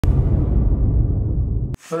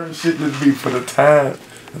certain shit just be for the time,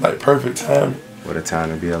 like perfect time. What a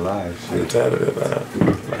time to be alive. What a time to be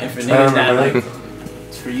alive. Like, and for niggas that like,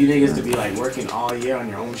 for you niggas to be like working all year on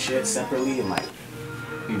your own shit separately and like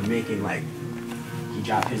be making like, you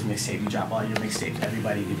drop his mixtape, you drop all your mixtapes,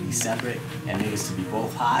 everybody to be separate and niggas to be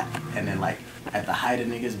both hot, and then like at the height of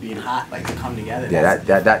niggas being hot, like to come together. Yeah,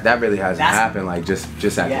 that really hasn't happened. Like just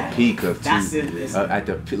at the peak of that's two, at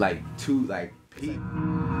the peak.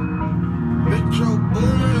 Metro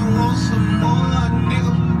Boomin want some more.